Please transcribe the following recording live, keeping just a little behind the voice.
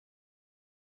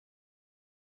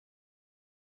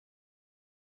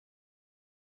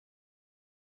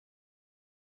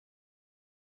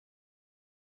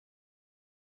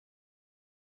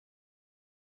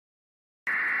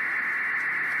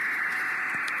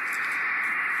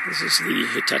This is the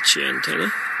Hitachi antenna.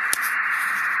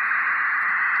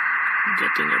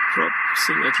 Getting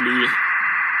approximately,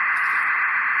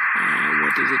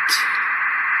 what is it?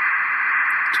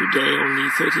 Today only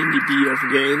 13 dB of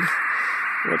gain.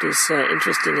 What is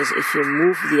interesting is if you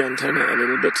move the antenna a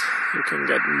little bit, you can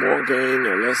get more gain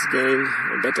or less gain,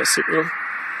 a better signal.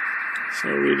 So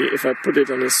really, if I put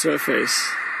it on a surface,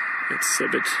 it's a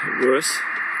bit worse.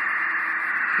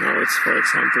 Now it's, for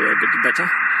example, a bit better.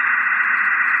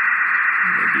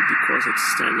 Maybe because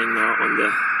it's standing now on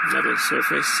the metal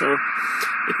surface. So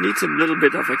it needs a little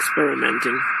bit of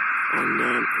experimenting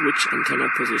on which antenna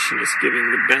position is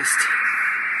giving the best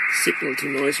signal to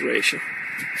noise ratio.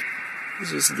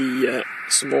 This is the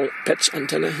small patch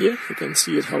antenna here. You can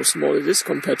see it how small it is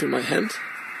compared to my hand.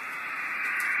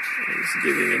 And it's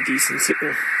giving a decent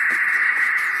signal.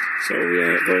 So we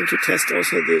are going to test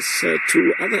also these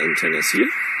two other antennas here.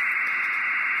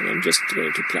 And I'm just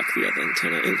going to plug the other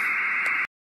antenna in.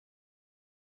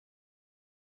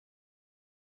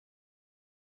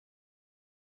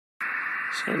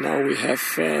 So now we have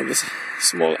this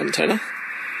small antenna,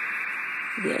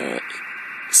 the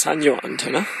Sanyo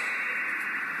antenna,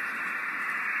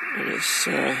 and it's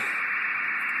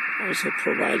also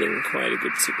providing quite a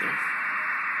good signal.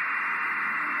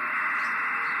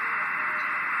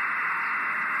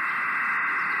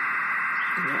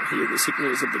 Now here the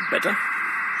signal is a bit better,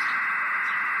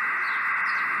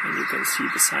 and you can see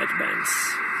the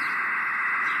sidebands.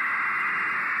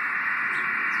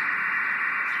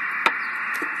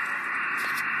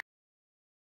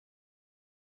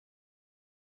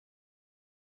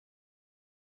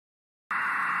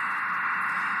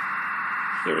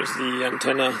 Here is the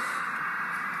antenna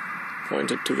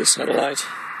pointed to the satellite.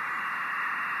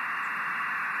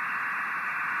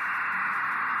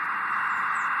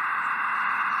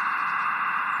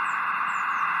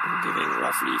 I'm giving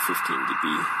roughly 15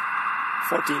 dB,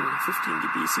 15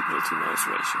 dB signal to noise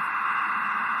ratio.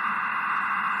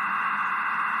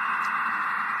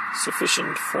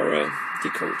 Sufficient for a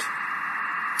decode.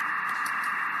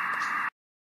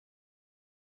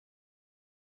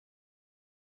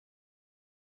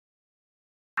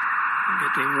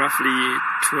 Getting roughly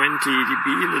 20 dB,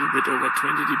 a little bit over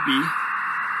 20 dB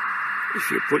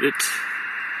if you put it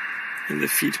in the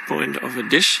feed point of a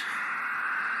dish.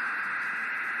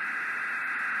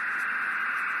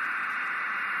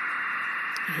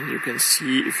 And you can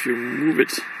see if you move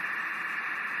it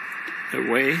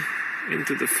away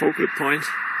into the focal point,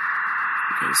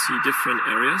 you can see different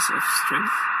areas of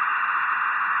strength.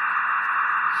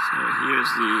 So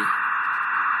here's the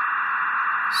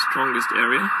strongest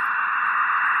area.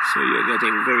 So you're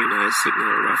getting very nice signal,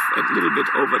 a little bit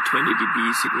over 20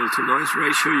 dB signal to noise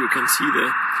ratio. You can see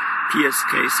the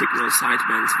PSK signal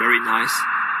sidebands, very nice.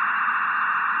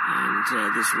 And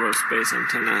this WorldSpace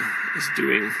antenna is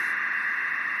doing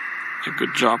a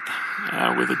good job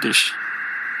with the dish.